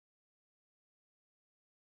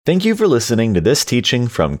Thank you for listening to this teaching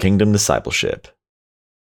from Kingdom Discipleship.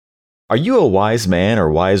 Are you a wise man or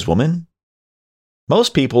wise woman?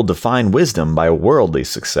 Most people define wisdom by worldly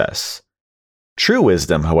success. True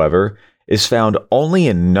wisdom, however, is found only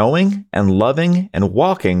in knowing and loving and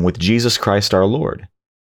walking with Jesus Christ our Lord.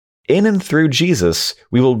 In and through Jesus,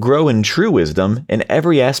 we will grow in true wisdom in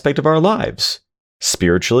every aspect of our lives,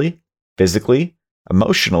 spiritually, physically,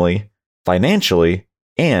 emotionally, financially,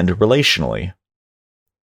 and relationally.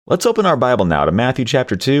 Let's open our Bible now to Matthew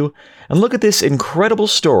chapter 2 and look at this incredible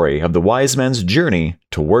story of the wise men's journey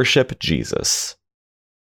to worship Jesus.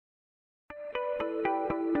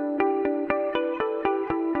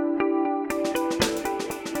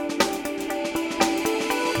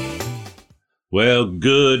 Well,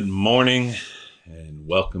 good morning and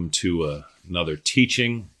welcome to another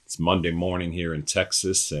teaching. It's Monday morning here in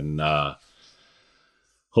Texas, and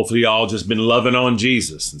hopefully y'all just been loving on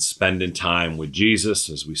Jesus and spending time with Jesus.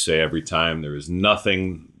 As we say every time, there is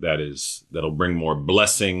nothing that'll bring more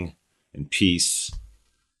blessing and peace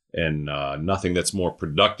and nothing that's more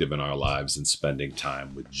productive in our lives than spending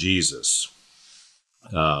time with Jesus.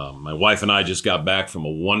 My wife and I just got back from a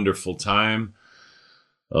wonderful time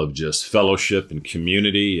of just fellowship and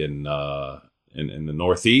community in the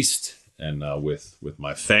Northeast, and with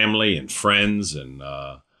my family and friends, and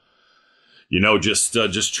just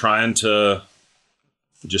trying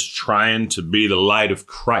to be the light of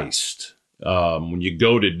Christ. When you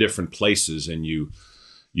go to different places and you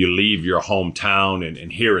leave your hometown,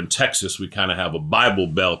 and here in Texas we kind of have a Bible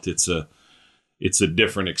Belt. It's a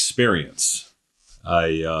different experience.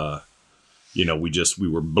 We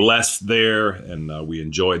were blessed there, and we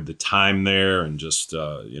enjoyed the time there, and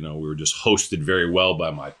we were just hosted very well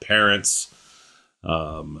by my parents.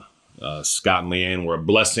 Scott and Leanne were a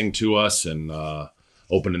blessing to us, and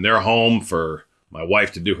opening their home for my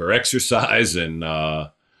wife to do her exercise, and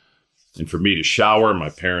for me to shower. My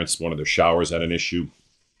parents, one of their showers had an issue,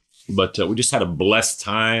 but we just had a blessed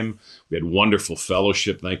time. We had wonderful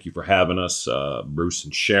fellowship. Thank you for having us, Bruce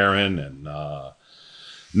and Sharon, and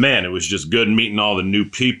man, it was just good meeting all the new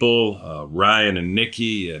people, Ryan and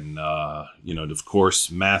Nikki, and of course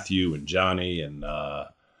Matthew and Johnny and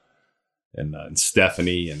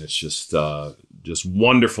Stephanie, and it's just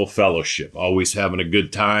wonderful fellowship. Always having a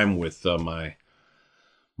good time with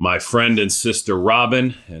my friend and sister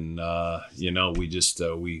Robin, and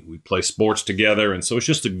we play sports together, and so it's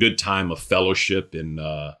just a good time of fellowship in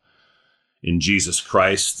Jesus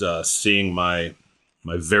Christ. Seeing my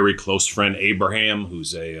very close friend Abraham,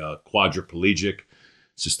 who's a quadriplegic.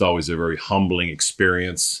 It's just always a very humbling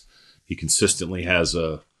experience. He consistently has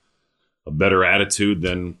a better attitude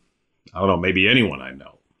than, I don't know, maybe anyone I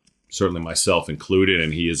know, certainly myself included,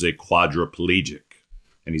 and he is a quadriplegic.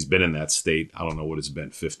 And he's been in that state, I don't know what it's been,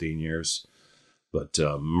 15 years. But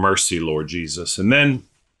mercy, Lord Jesus. And then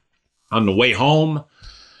on the way home,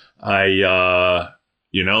 as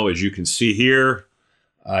you can see here,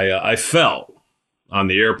 I fell on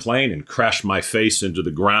the airplane and crashed my face into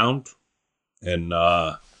the ground. And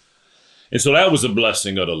so that was a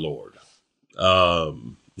blessing of the Lord.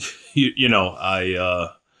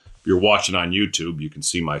 If you're watching on YouTube, you can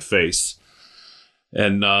see my face.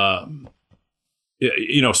 And,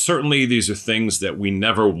 certainly these are things that we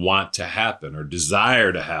never want to happen or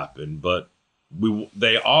desire to happen, but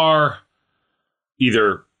they are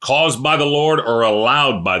either caused by the Lord or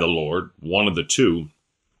allowed by the Lord, one of the two.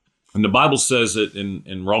 And the Bible says that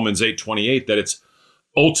in Romans 8:28 that it's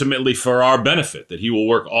ultimately for our benefit, that he will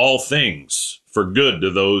work all things for good to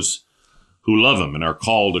those who love him and are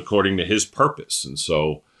called according to his purpose. And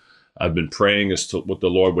so I've been praying as to what the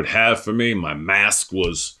Lord would have for me. My mask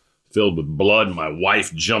was filled with blood. My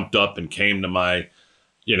wife jumped up and came to my,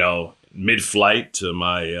 mid-flight to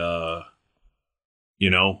my,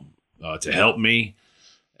 to help me.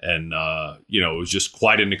 And, it was just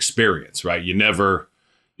quite an experience, right? You never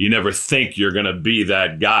think you're going to be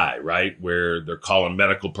that guy, right? Where they're calling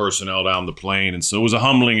medical personnel down the plane. And so it was a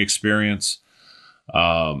humbling experience.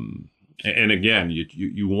 And again,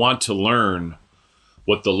 you want to learn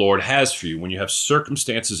what the Lord has for you. When you have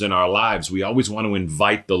circumstances in our lives, we always want to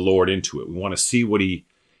invite the Lord into it. We want to see what he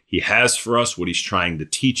has for us, what he's trying to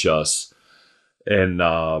teach us. And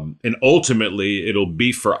ultimately, it'll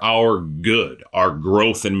be for our good, our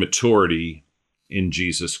growth and maturity in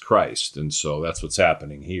Jesus Christ. And so that's what's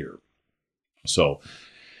happening here. So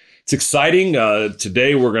it's exciting.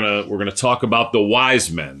 Today we're gonna talk about the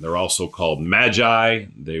wise men. They're also called magi.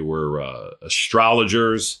 They were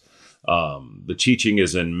astrologers. The teaching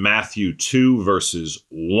is in Matthew 2, verses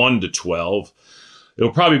 1 to 12.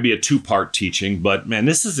 It'll probably be a two-part teaching, but man,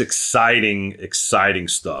 this is exciting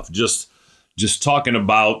stuff. Just just talking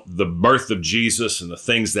about the birth of Jesus and the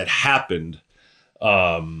things that happened,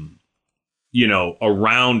 around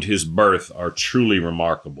his birth are truly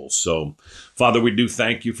remarkable. So, Father, we do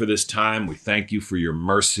thank you for this time. We thank you for your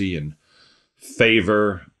mercy and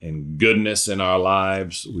favor and goodness in our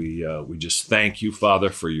lives. We just thank you, Father,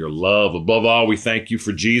 for your love. Above all, we thank you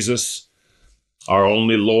for Jesus, our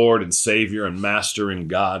only Lord and Savior and Master and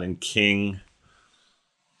God and King.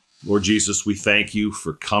 Lord Jesus, we thank you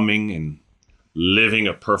for coming and living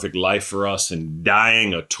a perfect life for us and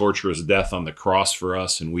dying a torturous death on the cross for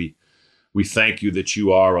us. And we thank you that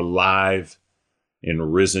you are alive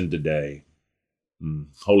and risen today.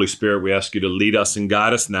 Holy Spirit, we ask you to lead us and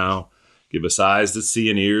guide us now. Give us eyes that see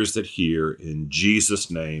and ears that hear. In Jesus'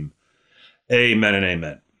 name, amen and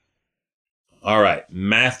amen. All right,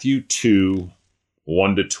 Matthew 2,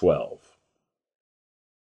 1-12.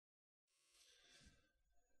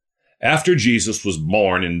 After Jesus was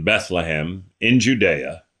born in Bethlehem in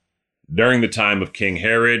Judea, during the time of King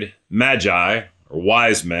Herod, Magi, or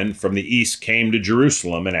wise men from the east, came to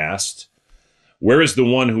Jerusalem and asked, "Where is the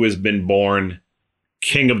one who has been born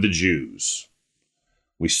King of the Jews?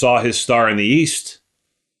 We saw his star in the east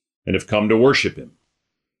and have come to worship him."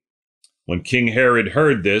 When King Herod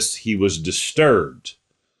heard this, he was disturbed,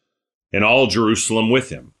 and all Jerusalem with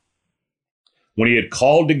him. When he had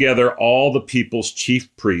called together all the people's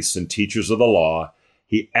chief priests and teachers of the law,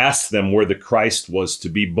 he asked them where the Christ was to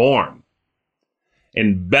be born.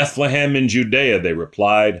 "In Bethlehem in Judea," they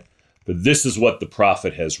replied, "for this is what the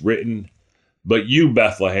prophet has written. But you,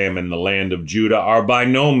 Bethlehem, in the land of Judah, are by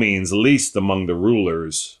no means least among the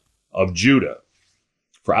rulers of Judah.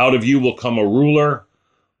 For out of you will come a ruler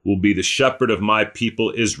who will be the shepherd of my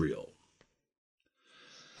people Israel."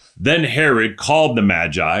 Then Herod called the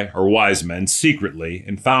Magi, or wise men, secretly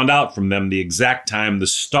and found out from them the exact time the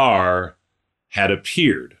star had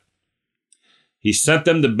appeared. He sent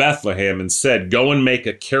them to Bethlehem and said, "Go and make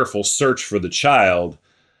a careful search for the child.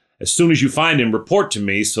 As soon as you find him, report to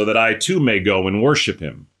me so that I too may go and worship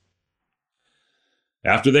him."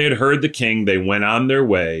 After they had heard the king, they went on their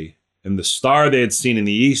way, and the star they had seen in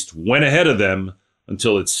the east went ahead of them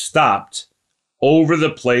until it stopped over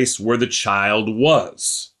the place where the child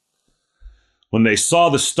was. When they saw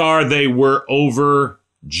the star, they were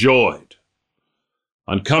overjoyed.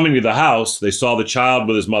 On coming to the house, they saw the child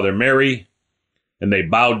with his mother Mary, and they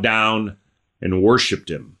bowed down and worshiped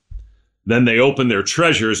him. Then they opened their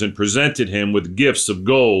treasures and presented him with gifts of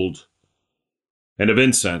gold and of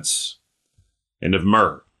incense and of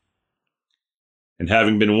myrrh. And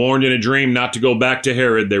having been warned in a dream not to go back to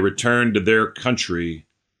Herod, they returned to their country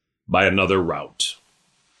by another route.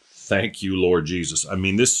 Thank you, Lord Jesus. I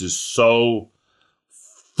mean, this is so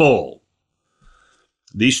full.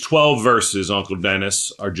 These 12 verses, Uncle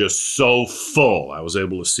Dennis, are just so full. I was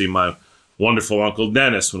able to see my wonderful Uncle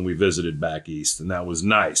Dennis when we visited back east, and that was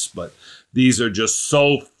nice. But these are just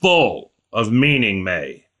so full of meaning,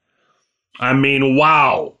 May. I mean,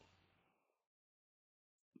 wow.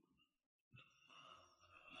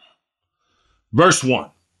 Verse 1.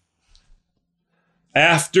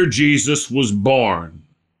 After Jesus was born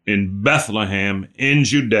in Bethlehem in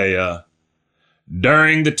Judea,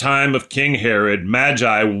 during the time of King Herod,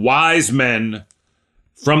 Magi, wise men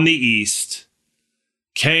from the east,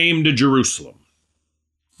 came to Jerusalem.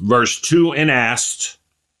 Verse 2, and asked,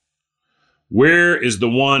 "Where is the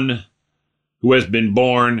one who has been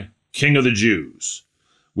born King of the Jews?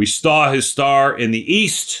 We saw his star in the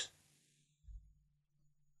east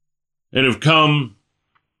and have come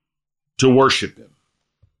to worship him."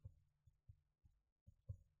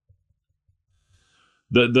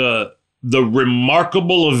 The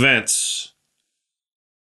remarkable events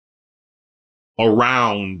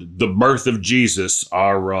around the birth of Jesus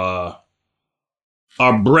are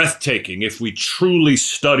breathtaking if we truly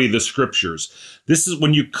study the scriptures. This is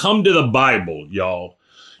when you come to the Bible, y'all,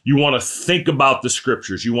 you want to think about the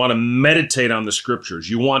scriptures. You want to meditate on the scriptures.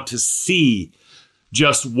 You want to see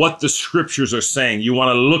just what the scriptures are saying. You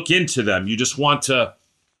want to look into them. You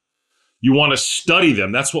want to study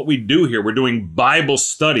them. That's what we do here. We're doing Bible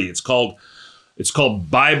study. It's called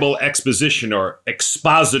Bible exposition or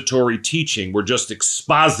expository teaching. We're just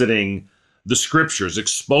expositing the scriptures,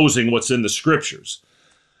 exposing what's in the scriptures.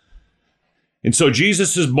 And so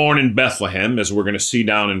Jesus is born in Bethlehem, as we're going to see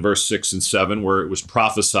down in verse 6 and 7, where it was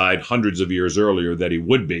prophesied hundreds of years earlier that he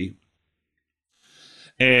would be.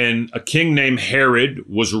 And a king named Herod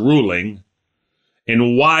was ruling,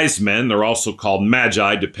 and wise men, they're also called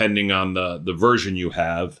Magi, depending on the version you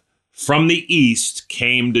have, from the east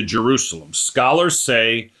came to Jerusalem. Scholars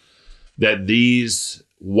say that these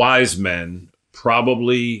wise men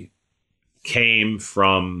probably came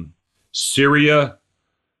from Syria,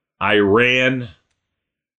 Iran,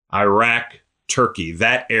 Iraq, Turkey,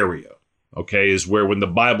 that area, okay, is where when the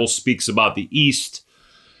Bible speaks about the East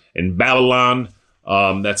and Babylon,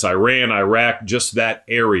 that's Iran, Iraq, just that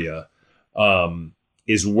area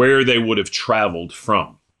is where they would have traveled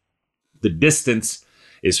from. The distance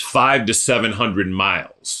is 500 to 700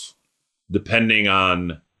 miles, depending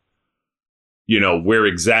on, where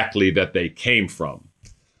exactly that they came from.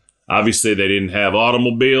 Obviously, they didn't have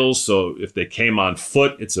automobiles, so if they came on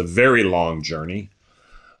foot, it's a very long journey.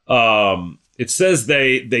 It says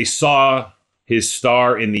they saw his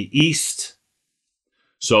star in the east.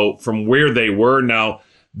 So from where they were now,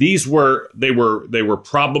 they were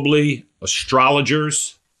probably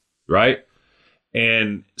astrologers, right?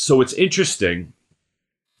 And so it's interesting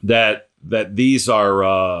that these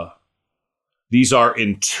are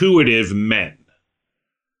intuitive men.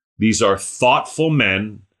 These are thoughtful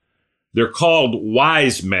men. They're called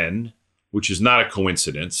wise men, which is not a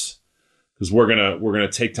coincidence, because we're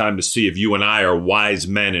gonna take time to see if you and I are wise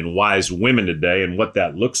men and wise women today and what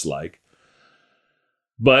that looks like.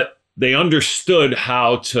 But they understood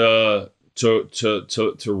how to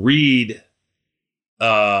read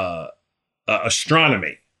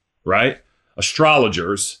astronomy, right?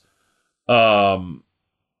 Astrologers, and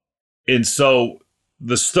so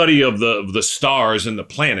the study of the stars and the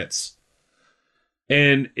planets.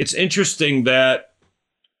 And it's interesting that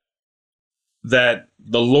the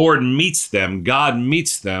Lord meets them, God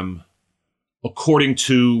meets them according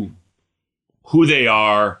to who they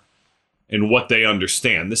are and what they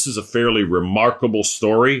understand. This is a fairly remarkable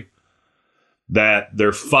story that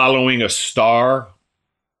they're following a star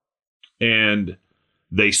and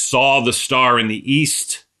they saw the star in the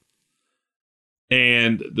east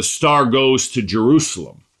and the star goes to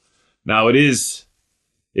Jerusalem. Now it is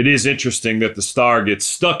interesting that the star gets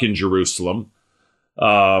stuck in Jerusalem.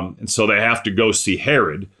 And so they have to go see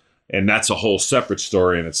Herod. And that's a whole separate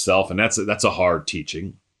story in itself. And that's a hard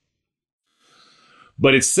teaching.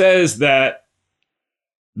 But it says that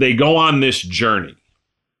they go on this journey.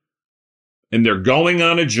 And they're going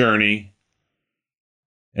on a journey.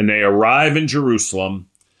 And they arrive in Jerusalem.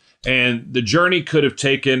 And the journey could have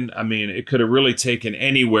taken, it could have really taken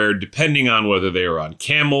anywhere, depending on whether they were on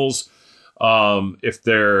camels. If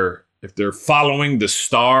they're following the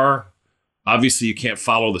star, obviously you can't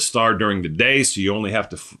follow the star during the day, so you only have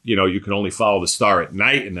to, you can only follow the star at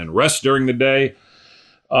night and then rest during the day.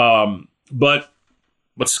 But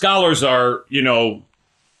scholars are,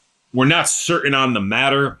 we're not certain on the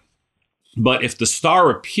matter, but if the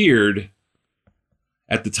star appeared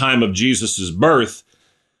at the time of Jesus's birth,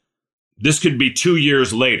 this could be 2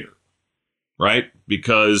 years later, right?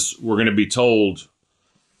 Because we're going to be told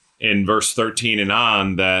in verse 13 and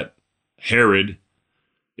on that Herod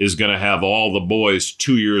is going to have all the boys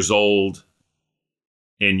 2 years old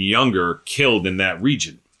and younger killed in that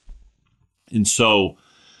region. And so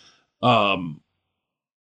when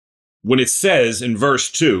it says in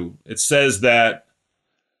verse 2, it says that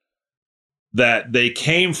they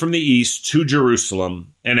came from the east to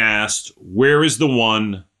Jerusalem and asked, "Where is the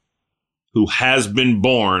one who has been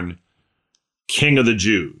born King of the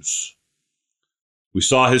Jews? We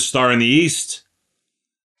saw his star in the east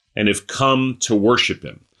and have come to worship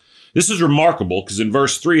him." This is remarkable because in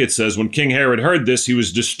verse 3 it says, when King Herod heard this, he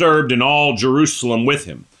was disturbed and all Jerusalem with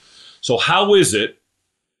him. So how is it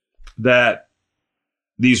that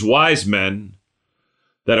these wise men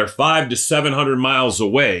that are 500 to 700 miles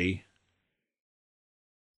away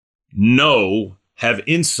have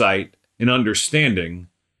insight and understanding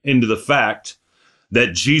into the fact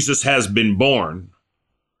that Jesus has been born,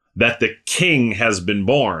 that the king has been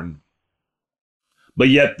born, but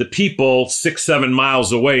yet the people 6-7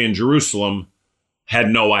 miles away in Jerusalem had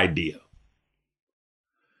no idea?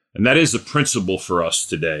 And that is a principle for us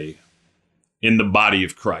today in the body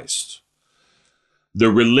of Christ. The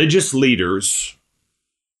religious leaders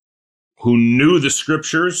who knew the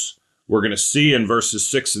scriptures, we're going to see in verses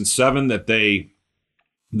 6 and 7 that they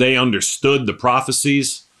understood the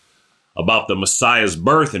prophecies about the Messiah's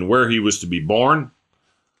birth and where he was to be born,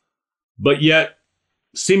 but yet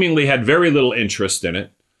seemingly had very little interest in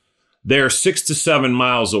it. They're 6 to 7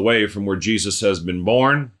 miles away from where Jesus has been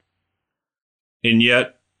born, and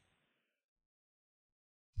yet,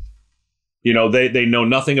 they know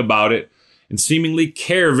nothing about it and seemingly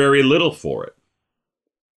care very little for it.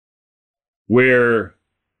 Where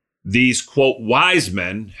these, quote, wise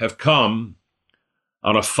men have come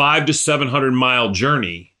on a 500 to 700 mile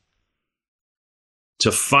journey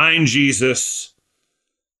to find Jesus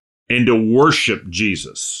and to worship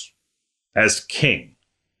Jesus as king.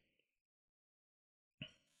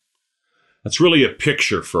 That's really a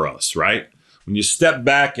picture for us, right? When you step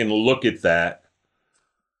back and look at that,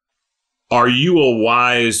 are you a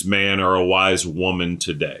wise man or a wise woman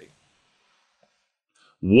today?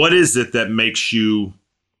 What is it that makes you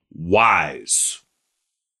wise?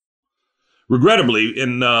 Regrettably,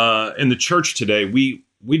 in the church today,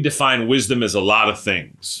 we define wisdom as a lot of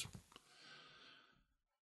things.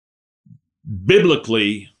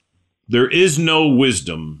 Biblically, there is no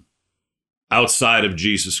wisdom outside of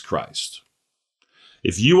Jesus Christ.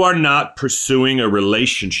 If you are not pursuing a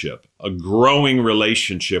relationship, a growing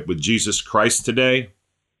relationship with Jesus Christ today,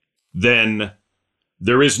 then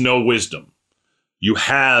there is no wisdom. You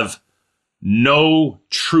have no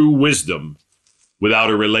true wisdom without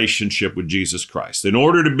a relationship with Jesus Christ. In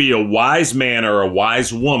order to be a wise man or a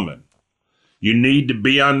wise woman, you need to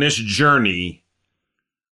be on this journey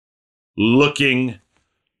looking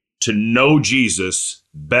to know Jesus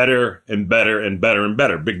better and better and better and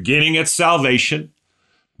better, beginning at salvation,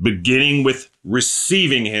 beginning with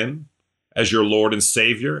receiving him as your Lord and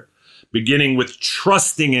Savior, beginning with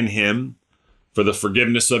trusting in him for the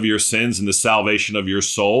forgiveness of your sins and the salvation of your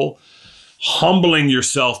soul, humbling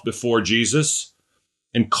yourself before Jesus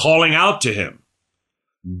and calling out to him,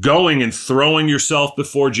 going and throwing yourself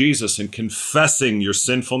before Jesus and confessing your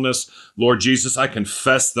sinfulness. Lord Jesus, I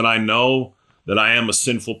confess that I know that I am a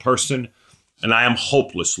sinful person and I am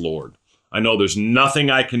hopeless, Lord. I know there's nothing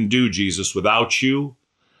I can do, Jesus, without you.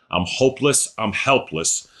 I'm hopeless, I'm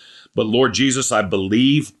helpless. But Lord Jesus, I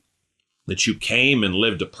believe that you came and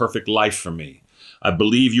lived a perfect life for me. I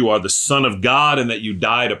believe you are the Son of God and that you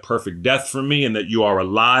died a perfect death for me and that you are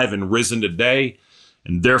alive and risen today.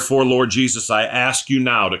 And therefore, Lord Jesus, I ask you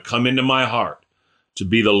now to come into my heart, to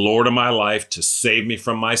be the Lord of my life, to save me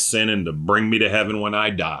from my sin and to bring me to heaven when I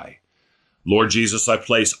die. Lord Jesus, I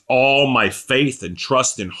place all my faith and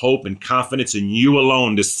trust and hope and confidence in you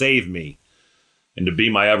alone to save me and to be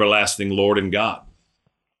my everlasting Lord and God.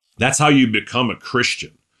 That's how you become a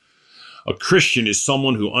Christian. A Christian is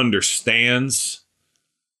someone who understands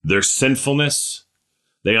their sinfulness.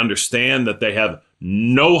 They understand that they have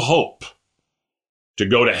no hope to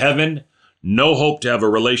go to heaven, no hope to have a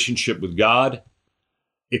relationship with God,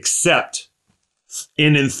 except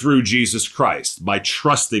in and through Jesus Christ, by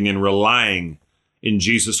trusting and relying in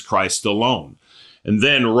Jesus Christ alone. And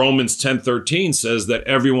then Romans 10:13 says that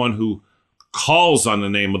everyone who calls on the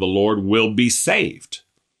name of the Lord will be saved.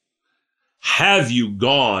 Have you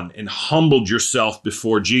gone and humbled yourself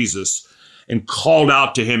before Jesus and called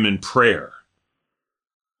out to him in prayer?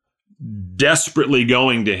 Desperately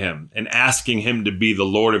going to him and asking him to be the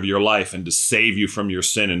Lord of your life and to save you from your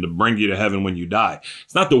sin and to bring you to heaven when you die.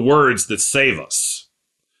 It's not the words that save us.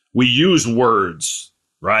 We use words,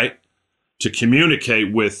 right, to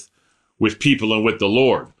communicate with people and with the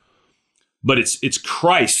Lord. But it's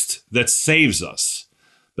Christ that saves us.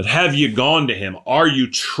 But have you gone to him? Are you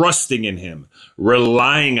trusting in him,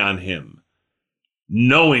 relying on him,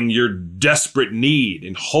 knowing your desperate need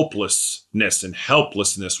and hopelessness and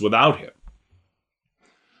helplessness without him?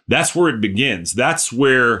 That's where it begins. That's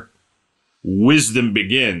where wisdom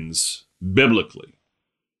begins biblically.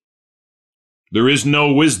 There is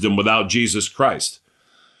no wisdom without Jesus Christ.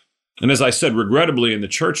 And as I said, regrettably in the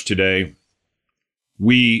church today,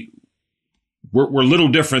 we're a little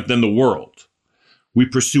different than the world. We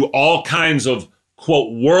pursue all kinds of,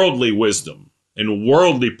 quote, worldly wisdom and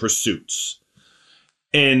worldly pursuits.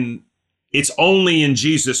 And it's only in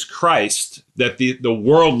Jesus Christ that the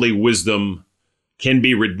worldly wisdom can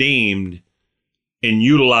be redeemed and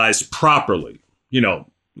utilized properly. You know,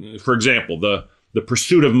 for example, the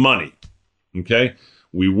pursuit of money, okay?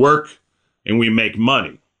 We work and we make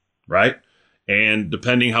money, right? And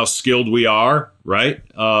depending how skilled we are, right,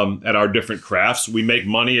 at our different crafts, we make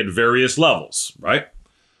money at various levels, right?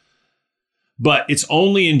 But it's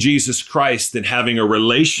only in Jesus Christ and having a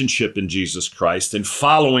relationship in Jesus Christ and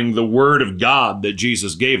following the word of God that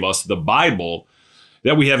Jesus gave us, the Bible,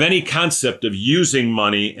 that we have any concept of using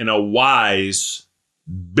money in a wise,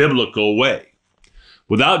 biblical way.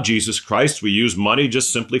 Without Jesus Christ, we use money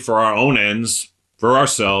just simply for our own ends, for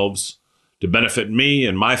ourselves, to benefit me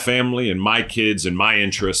and my family and my kids and my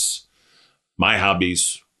interests, my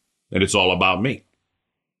hobbies, and it's all about me.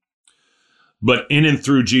 But in and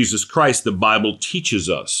through Jesus Christ, the Bible teaches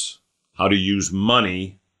us how to use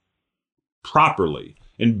money properly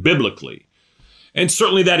and biblically. And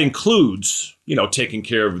certainly that includes, taking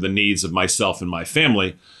care of the needs of myself and my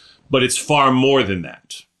family, but it's far more than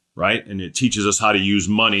that, right? And it teaches us how to use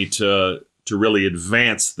money to really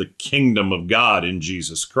advance the kingdom of God in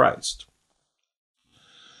Jesus Christ.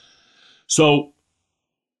 So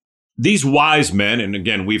these wise men, and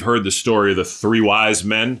again, we've heard the story of the three wise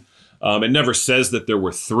men. It never says that there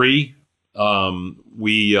were three.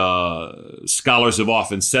 We scholars have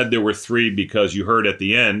often said there were three because you heard at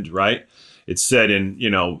the end, right? It said in,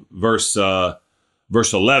 verse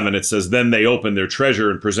 11, it says, then they opened their treasure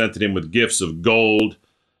and presented him with gifts of gold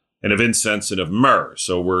and of incense and of myrrh.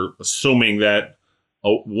 So we're assuming that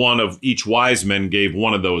one of each wise men gave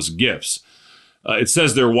one of those gifts. It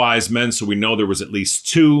says they're wise men, so we know there was at least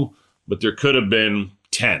two, but there could have been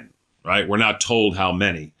 10, right? We're not told how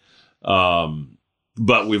many.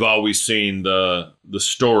 But we've always seen the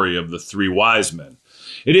story of the three wise men.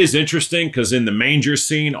 It is interesting because in the manger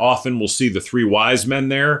scene, often we'll see the three wise men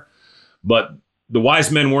there, but the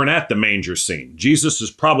wise men weren't at the manger scene. Jesus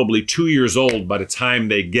is probably 2 years old by the time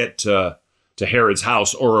they get to Herod's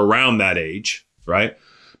house, or around that age, right?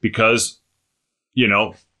 Because,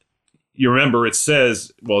 you remember it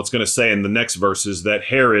says, well, it's going to say in the next verses that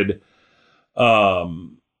Herod,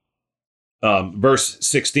 verse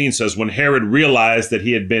 16 says, when Herod realized that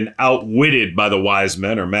he had been outwitted by the wise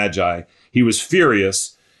men, or magi, he was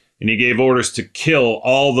furious, and he gave orders to kill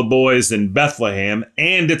all the boys in Bethlehem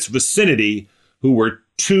and its vicinity who were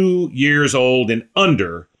 2 years old and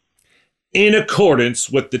under, in accordance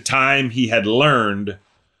with the time he had learned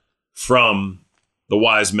from the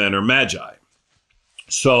wise men or magi.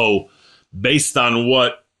 So, based on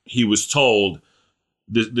what he was told,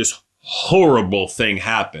 this horrible thing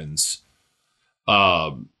happens.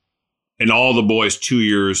 And all the boys 2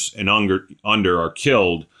 years and under are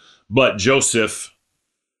killed. But Joseph,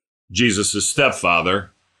 Jesus'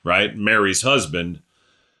 stepfather, right, Mary's husband,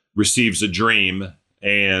 receives a dream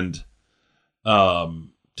and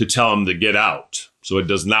to tell him to get out. So it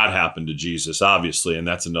does not happen to Jesus, obviously, and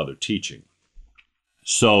that's another teaching.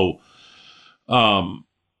 So,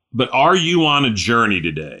 but are you on a journey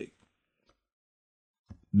today?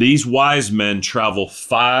 These wise men travel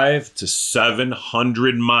 500 to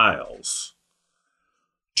 700 miles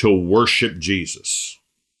to worship Jesus.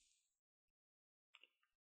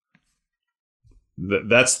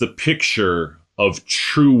 That's the picture of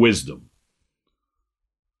true wisdom.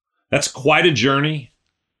 That's quite a journey.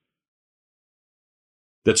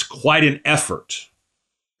 That's quite an effort.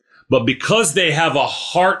 But because they have a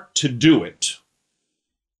heart to do it,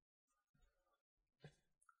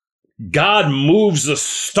 God moves a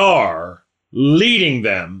star leading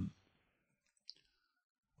them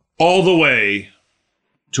all the way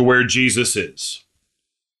to where Jesus is.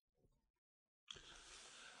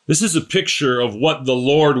 This is a picture of what the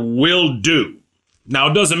Lord will do. Now,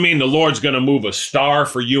 it doesn't mean the Lord's going to move a star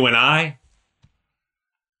for you and I,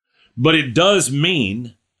 but it does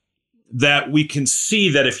mean that we can see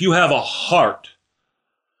that if you have a heart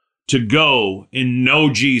to go and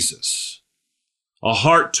know Jesus, a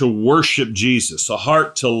heart to worship Jesus, a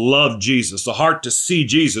heart to love Jesus, a heart to see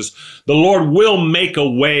Jesus, the Lord will make a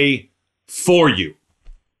way for you.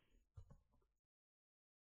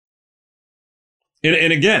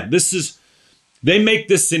 And again, they make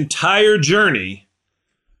this entire journey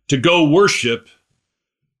to go worship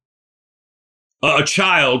a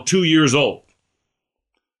child 2 years old.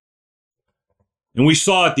 And we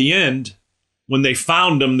saw at the end, when they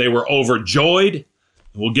found him, they were overjoyed.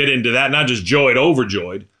 We'll get into that, not just joyed,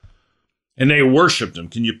 overjoyed. And they worshiped him.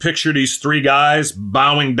 Can you picture these three guys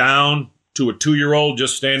bowing down to a 2-year-old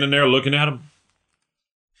just standing there looking at him?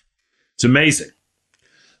 It's amazing.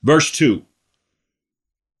 Verse 2.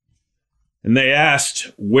 And they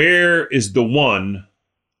asked, where is the one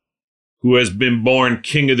who has been born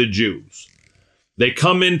King of the Jews? They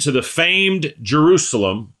come into the famed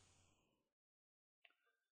Jerusalem.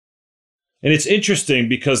 And it's interesting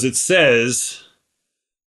because it says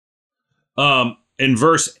in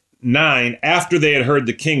verse 9, after they had heard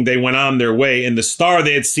the king, they went on their way, and the star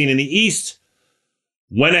they had seen in the east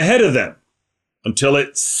went ahead of them until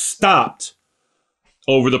it stopped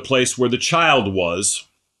over the place where the child was.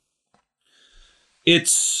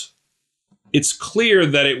 It's clear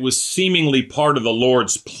that it was seemingly part of the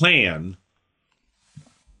Lord's plan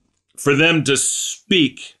for them to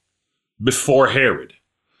speak before Herod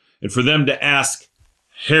and for them to ask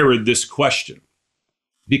Herod this question.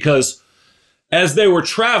 Because as they were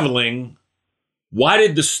traveling, why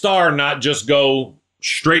did the star not just go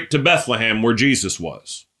straight to Bethlehem where Jesus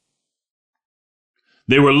was?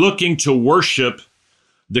 They were looking to worship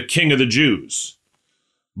the King of the Jews.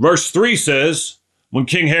 Verse 3 says, when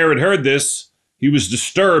King Herod heard this, he was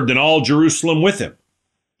disturbed and all Jerusalem with him.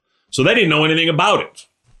 So they didn't know anything about it.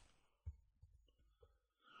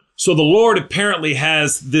 So the Lord apparently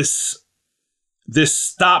has this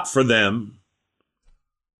stop for them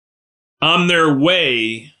on their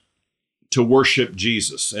way to worship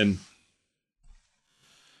Jesus. And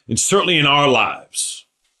certainly in our lives,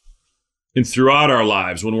 and throughout our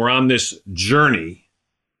lives, when we're on this journey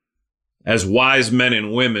as wise men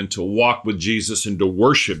and women to walk with Jesus and to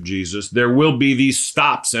worship Jesus, there will be these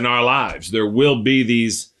stops in our lives. There will be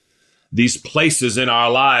these places in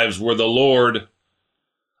our lives where the Lord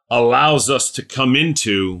allows us to come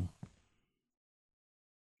into,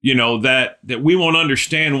 that we won't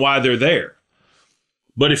understand why they're there.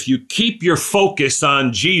 But if you keep your focus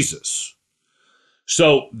on Jesus,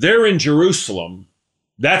 so they're in Jerusalem,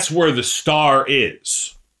 that's where the star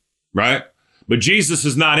is, right? But Jesus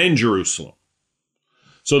is not in Jerusalem.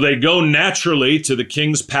 So they go naturally to the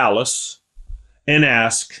king's palace and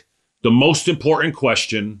ask the most important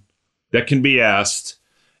question that can be asked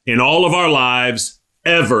in all of our lives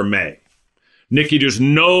ever, May. Nikki, there's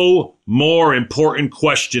no more important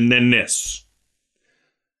question than this.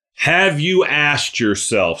 Have you asked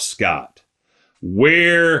yourself, Scott,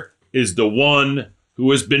 where is the one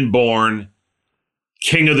who has been born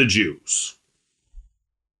King of the Jews?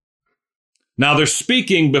 Now they're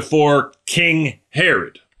speaking before King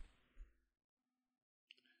Herod.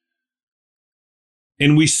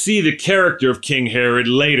 And we see the character of King Herod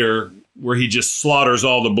later, where he just slaughters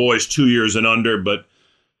all the boys 2 years and under, but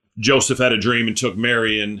Joseph had a dream and took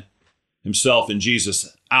Mary and himself and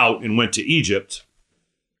Jesus out and went to Egypt.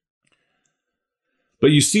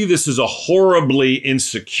 But you see this as a horribly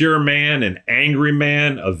insecure man, an angry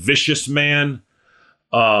man, a vicious man,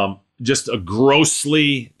 just a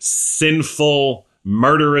grossly sinful,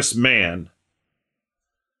 murderous man.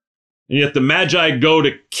 And yet the Magi go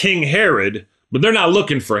to King Herod, but they're not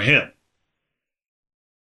looking for him.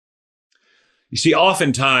 You see,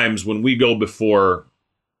 oftentimes when we go before,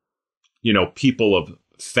 people of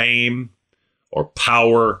fame or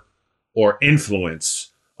power or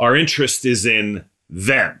influence, our interest is in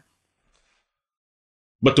them.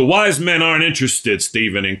 But the wise men aren't interested,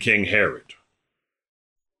 Stephen, in King Herod.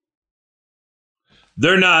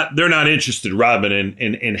 They're not interested, Robin,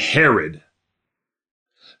 in Herod.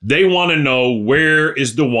 They want to know where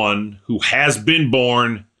is the one who has been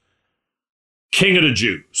born King of the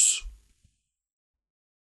Jews.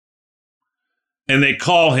 And they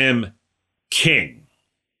call him King.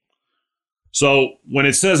 So when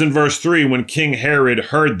it says in verse 3, when King Herod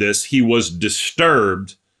heard this, he was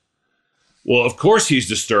disturbed. Well, of course he's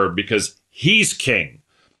disturbed because he's king.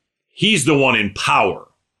 He's the one in power.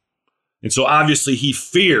 And so obviously he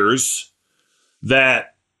fears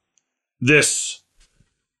that this,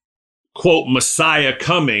 quote, Messiah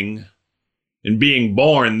coming and being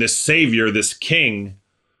born, this Savior, this King,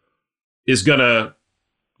 is going to,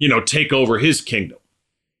 take over his kingdom.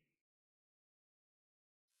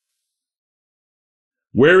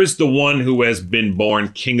 Where is the one who has been born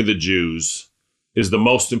King of the Jews is the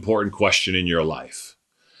most important question in your life.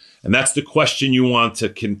 And that's the question you want to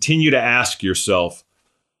continue to ask yourself.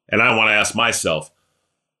 And I want to ask myself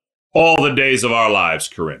all the days of our lives,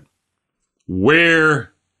 Corinne.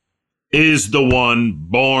 Where is the one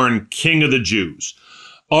born King of the Jews?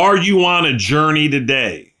 Are you on a journey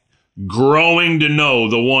today, growing to know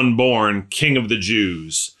the one born King of the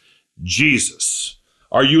Jews, Jesus?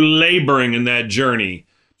 Are you laboring in that journey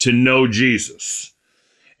to know Jesus?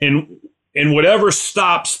 And whatever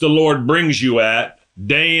stops the Lord brings you at,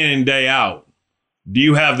 day in and day out, do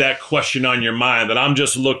you have that question on your mind that I'm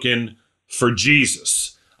just looking for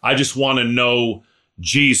Jesus? I just want to know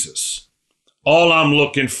Jesus. All I'm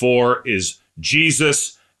looking for is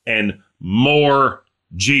Jesus and more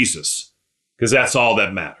Jesus, because that's all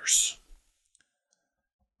that matters.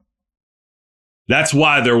 That's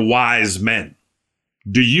why they're wise men.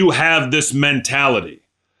 Do you have this mentality?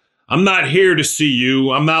 I'm not here to see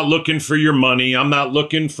you. I'm not looking for your money. I'm not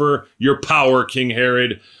looking for your power, King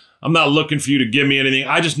Herod. I'm not looking for you to give me anything.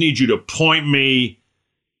 I just need you to point me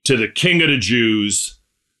to the King of the Jews,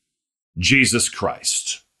 Jesus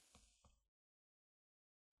Christ.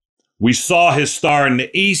 We saw his star in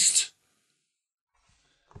the east.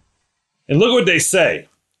 And look what they say.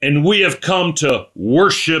 And we have come to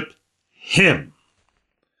worship him.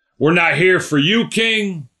 We're not here for you,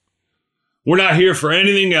 King. We're not here for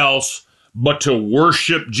anything else but to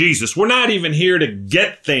worship Jesus. We're not even here to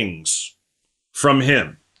get things from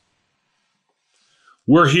him.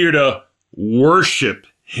 We're here to worship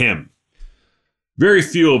him. Very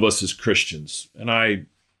few of us as Christians, and I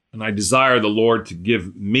desire the Lord to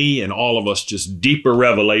give me and all of us just deeper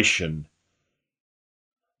revelation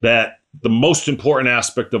that the most important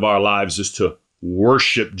aspect of our lives is to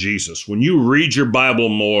worship Jesus. When you read your Bible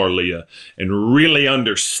more, Leah, and really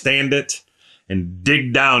understand it and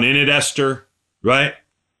dig down in it, Esther, right?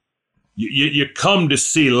 You come to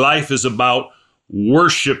see life is about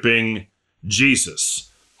worshiping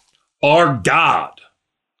Jesus. Our God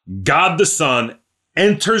God the Son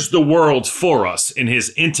enters the world for us in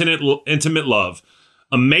his intimate love,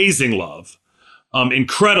 amazing love,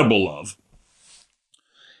 incredible love.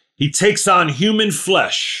 He takes on human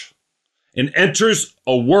flesh and enters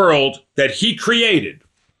a world that he created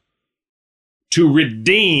to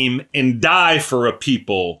redeem and die for a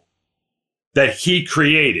people that he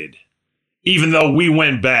created, even though we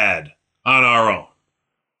went bad on our own.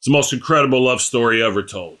 It's the most incredible love story ever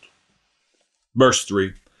told. Verse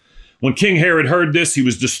 3. When King Herod heard this, he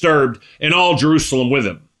was disturbed, and all Jerusalem with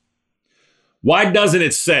him. Why doesn't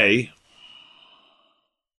it say,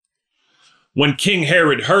 when King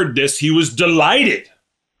Herod heard this, he was delighted?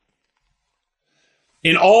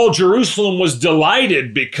 And all Jerusalem was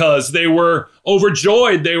delighted because they were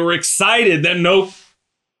overjoyed. They were excited. Then nope.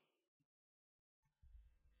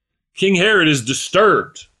 King Herod is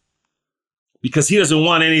disturbed because he doesn't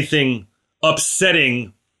want anything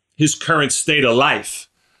upsetting his current state of life.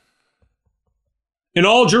 And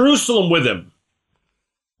all Jerusalem with him.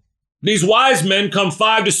 These wise men come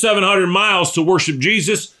 500 to 700 miles to worship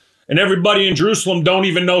Jesus, and everybody in Jerusalem don't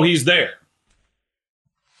even know he's there.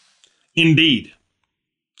 Indeed,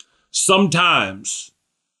 sometimes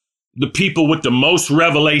the people with the most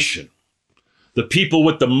revelation, the people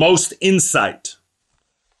with the most insight,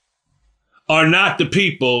 are not the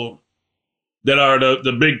people that are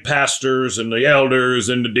the big pastors and the elders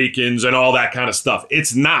and the deacons and all that kind of stuff.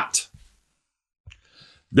 It's not.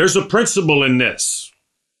 There's a principle in this.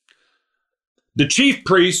 The chief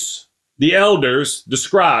priests, the elders, the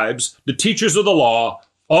scribes, the teachers of the law,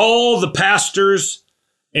 all the pastors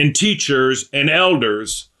and teachers and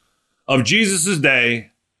elders of Jesus'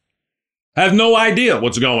 day have no idea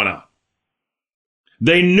what's going on.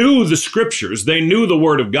 They knew the scriptures. They knew the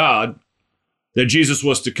word of God, that Jesus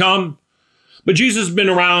was to come. But Jesus has been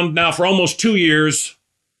around now for almost 2 years,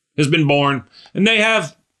 has been born, and they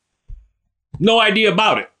have no idea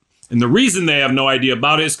about it. And the reason they have no idea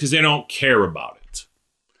about it is because they don't care about it.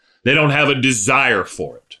 They don't have a desire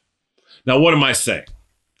for it. Now, what am I saying?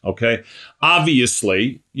 Okay.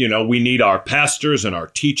 Obviously, we need our pastors and our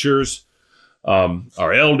teachers,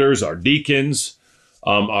 our elders, our deacons,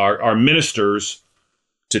 our ministers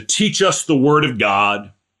to teach us the word of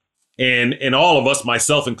God. And all of us,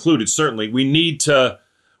 myself included, certainly, we need to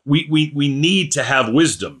have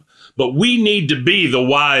wisdom, but we need to be the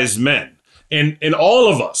wise men. And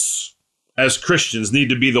all of us as Christians need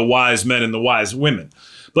to be the wise men and the wise women.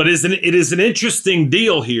 But it is an interesting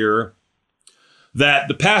deal here that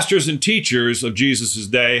the pastors and teachers of Jesus'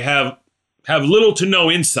 day have little to no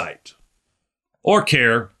insight or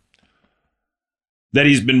care that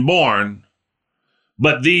he's been born.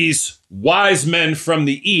 But these wise men from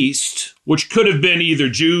the east, which could have been either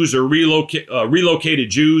Jews or relocated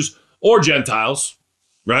Jews or Gentiles,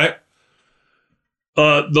 right?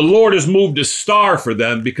 The Lord has moved a star for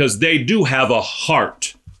them because they do have a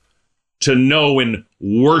heart to know and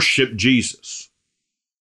worship Jesus.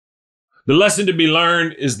 The lesson to be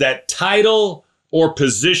learned is that title or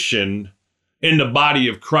position in the body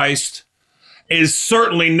of Christ is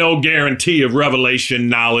certainly no guarantee of revelation,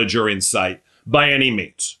 knowledge, or insight by any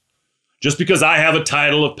means. Just because I have a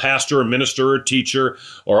title of pastor or minister or teacher,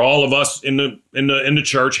 or all of us in the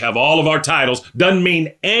church have all of our titles, doesn't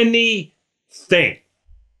mean anything.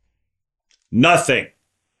 Nothing.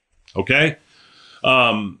 Okay?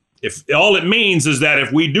 If all it means is that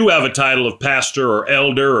if we do have a title of pastor or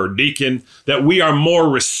elder or deacon, that we are more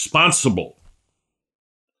responsible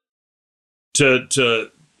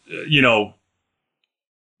to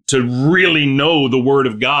really know the word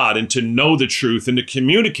of God and to know the truth and to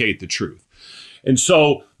communicate the truth. And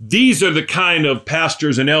so these are the kind of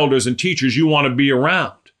pastors and elders and teachers you want to be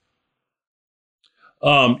around.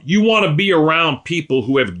 You want to be around people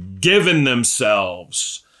who have given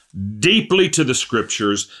themselves deeply to the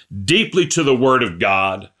scriptures, deeply to the word of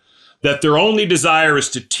God, that their only desire is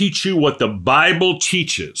to teach you what the Bible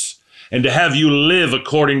teaches and to have you live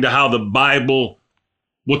according to how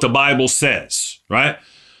what the Bible says, right?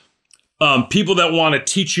 People that want to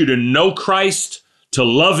teach you to know Christ, to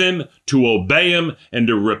love him, to obey him, and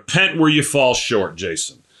to repent where you fall short,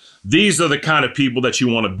 Jason. These are the kind of people that you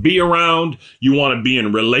want to be around, you want to be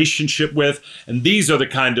in relationship with, and these are the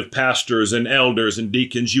kind of pastors and elders and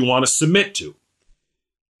deacons you want to submit to.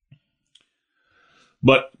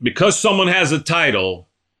 But because someone has a title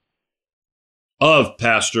of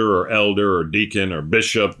pastor or elder or deacon or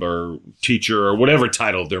bishop or teacher or whatever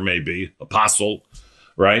title there may be, apostle,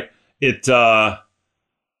 right? It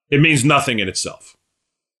means nothing in itself.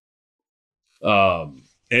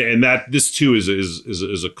 And that this too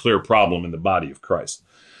is a clear problem in the body of Christ.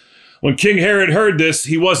 When King Herod heard this,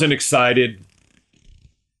 he wasn't excited.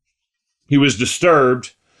 He was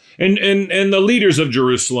disturbed, and the leaders of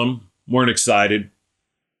Jerusalem weren't excited.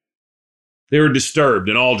 They were disturbed,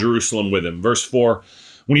 and all Jerusalem with him. Verse 4,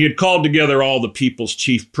 when he had called together all the people's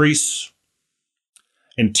chief priests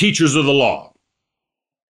and teachers of the law,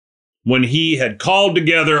 when he had called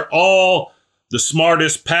together all the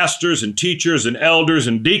smartest pastors and teachers and elders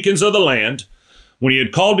and deacons of the land, when he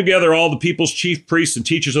had called together all the people's chief priests and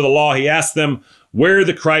teachers of the law, he asked them where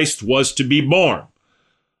the Christ was to be born.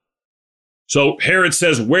 So Herod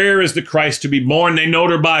says, where is the Christ to be born? They know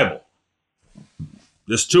their Bible.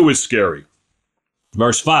 This too is scary.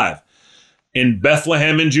 Verse 5, in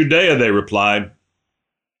Bethlehem in Judea, they replied,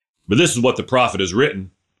 but this is what the prophet has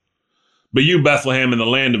written. But you, Bethlehem, in the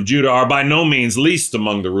land of Judah, are by no means least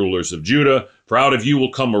among the rulers of Judah, for out of you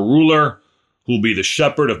will come a ruler who will be the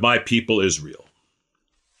shepherd of my people Israel.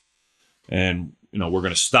 And, we're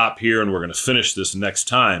going to stop here and we're going to finish this next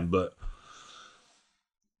time. But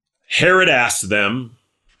Herod asked them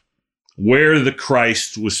where the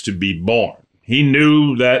Christ was to be born. He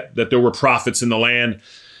knew that there were prophets in the land,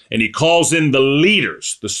 and he calls in the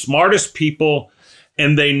leaders, the smartest people,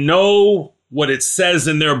 and they know what it says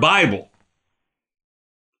in their Bible.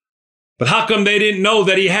 But how come they didn't know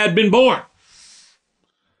that he had been born?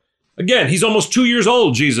 Again, he's almost 2 years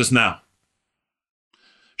old, Jesus now.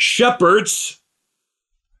 Shepherds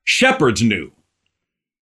knew.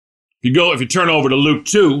 If you turn over to Luke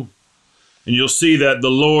 2, and you'll see that the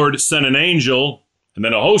Lord sent an angel and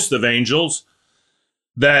then a host of angels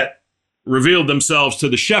that revealed themselves to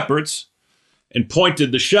the shepherds and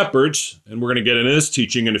pointed the shepherds, and we're going to get into this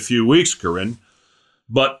teaching in a few weeks, Corinne,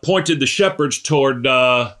 but pointed the shepherds toward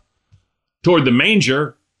the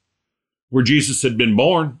manger where Jesus had been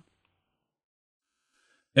born.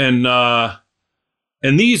 And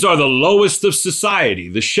these are the lowest of society,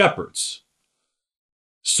 the shepherds.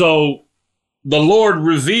 So the Lord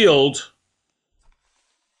revealed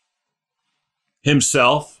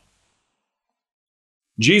himself.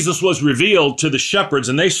 Jesus was revealed to the shepherds,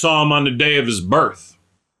 and they saw him on the day of his birth.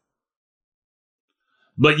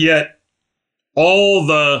 But yet, all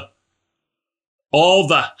the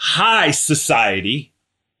high society,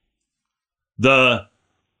 the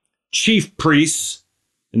chief priests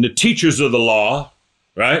and the teachers of the law,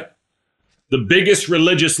 right? The biggest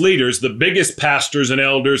religious leaders, the biggest pastors and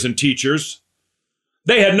elders and teachers,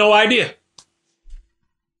 they had no idea.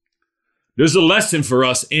 There's a lesson for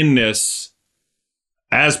us in this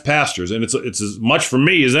as pastors, and it's as much for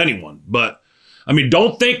me as anyone. But,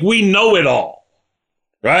 don't think we know it all,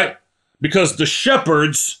 right? Because the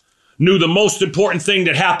shepherds knew the most important thing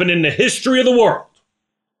that happened in the history of the world.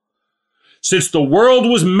 Since the world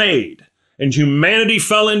was made and humanity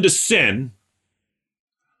fell into sin,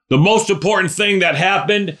 the most important thing that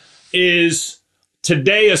happened is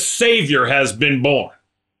today a Savior has been born.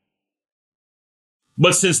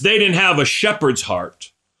 But since they didn't have a shepherd's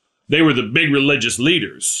heart, they were the big religious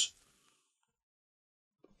leaders.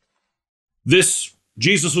 This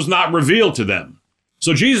Jesus was not revealed to them.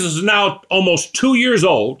 So Jesus is now almost 2 years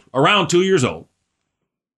old, around 2 years old.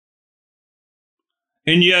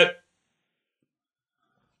 And yet,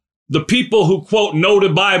 the people who, quote, know the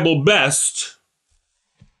Bible best,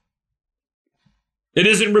 it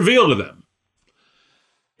isn't revealed to them.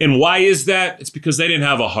 And why is that? It's because they didn't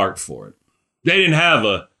have a heart for it. They didn't have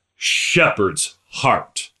a shepherd's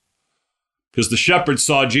heart. Because the shepherds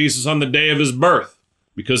saw Jesus on the day of his birth.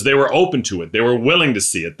 Because they were open to it. They were willing to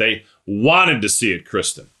see it. They wanted to see it,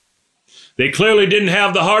 Kristen. They clearly didn't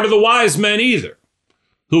have the heart of the wise men either,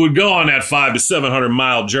 who would go on that 500 to 700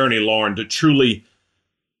 mile journey, Lauren, to truly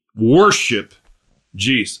worship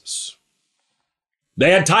Jesus.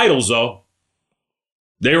 They had titles, though.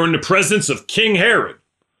 They were in the presence of King Herod.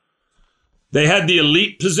 They had the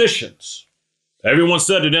elite positions. Everyone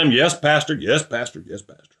said to them, yes, pastor, yes, pastor, yes,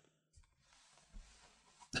 pastor.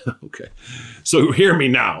 Okay, so hear me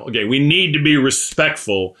now. Okay, we need to be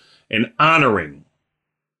respectful and honoring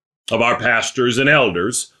of our pastors and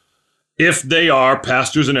elders if they are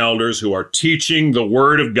pastors and elders who are teaching the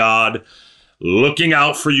Word of God, looking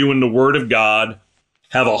out for you in the Word of God,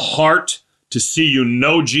 have a heart to see you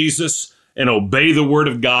know Jesus and obey the Word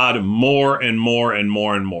of God more and more and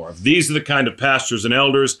more and more. If these are the kind of pastors and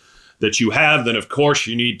elders that you have, then of course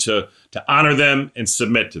you need to honor them and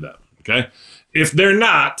submit to them, okay? If they're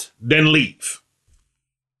not, then leave.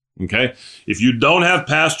 Okay? If you don't have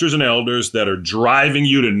pastors and elders that are driving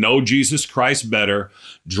you to know Jesus Christ better,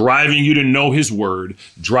 driving you to know his word,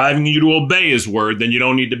 driving you to obey his word, then you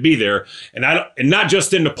don't need to be there. And not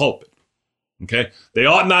just in the pulpit. Okay? They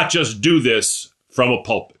ought not just do this from a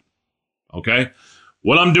pulpit. Okay?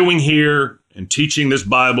 What I'm doing here and teaching this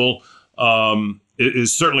Bible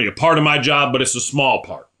is certainly a part of my job, but it's a small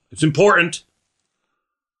part. It's important,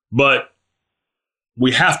 but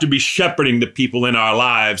we have to be shepherding the people in our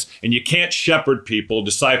lives, and you can't shepherd people,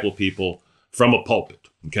 disciple people from a pulpit,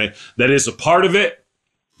 okay? That is a part of it,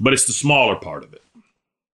 but it's the smaller part of it.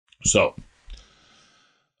 So,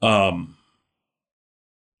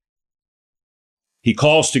 he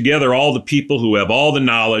calls together all the people who have all the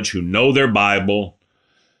knowledge, who know their Bible,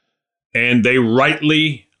 and they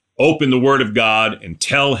rightly open the Word of God and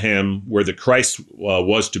tell him where the Christ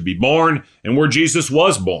was to be born and where Jesus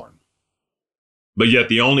was born. But yet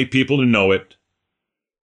the only people to know it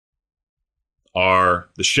are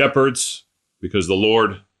the shepherds, because the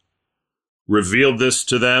Lord revealed this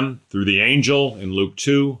to them through the angel in Luke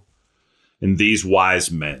 2, and these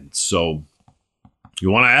wise men. So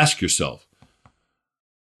you want to ask yourself,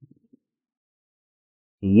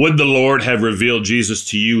 would the Lord have revealed Jesus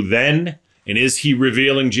to you then? And is he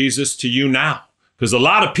revealing Jesus to you now? Because a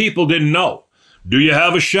lot of people didn't know. Do you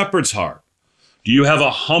have a shepherd's heart? Do you have a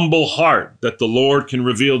humble heart that the Lord can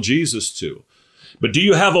reveal Jesus to? But do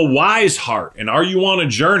you have a wise heart? And are you on a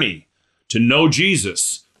journey to know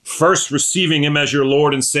Jesus? First receiving him as your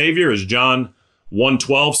Lord and Savior, as John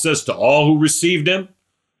 1:12 says, to all who received him,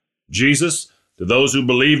 Jesus, to those who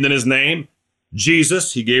believed in his name,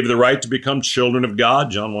 Jesus, he gave the right to become children of God,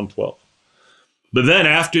 John 1:12. But then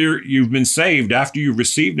after you've been saved, after you've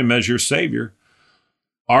received him as your Savior,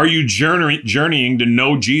 are you journeying to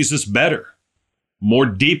know Jesus better, more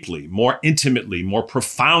deeply, more intimately, more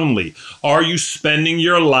profoundly? Are you spending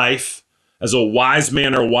your life as a wise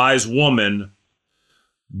man or wise woman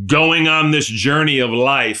going on this journey of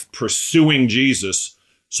life, pursuing Jesus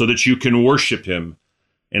so that you can worship him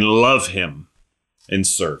and love him and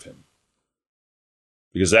serve him?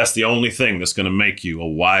 Because that's the only thing that's going to make you a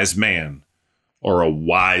wise man or a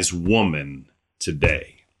wise woman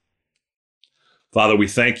today. Father, we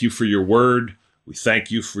thank you for your word. We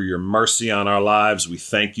thank you for your mercy on our lives. We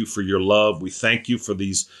thank you for your love. We thank you for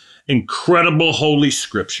these incredible holy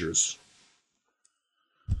scriptures.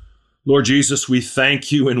 Lord Jesus, we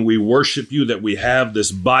thank you and we worship you that we have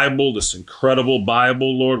this Bible, this incredible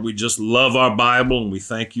Bible. Lord, we just love our Bible and we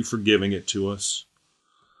thank you for giving it to us.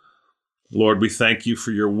 Lord, we thank you for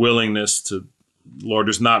your willingness to, Lord,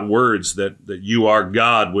 there's not words that you, our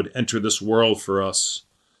God, would enter this world for us,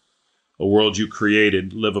 a world you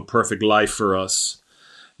created, live a perfect life for us,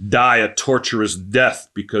 die a torturous death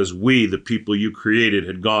because we, the people you created,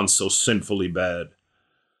 had gone so sinfully bad.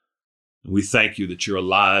 We thank you that you're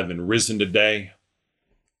alive and risen today.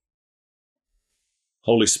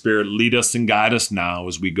 Holy Spirit, lead us and guide us now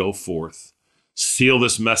as we go forth. Seal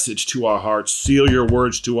this message to our hearts. Seal your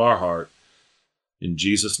words to our heart. In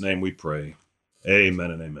Jesus' name we pray.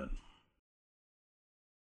 Amen and amen.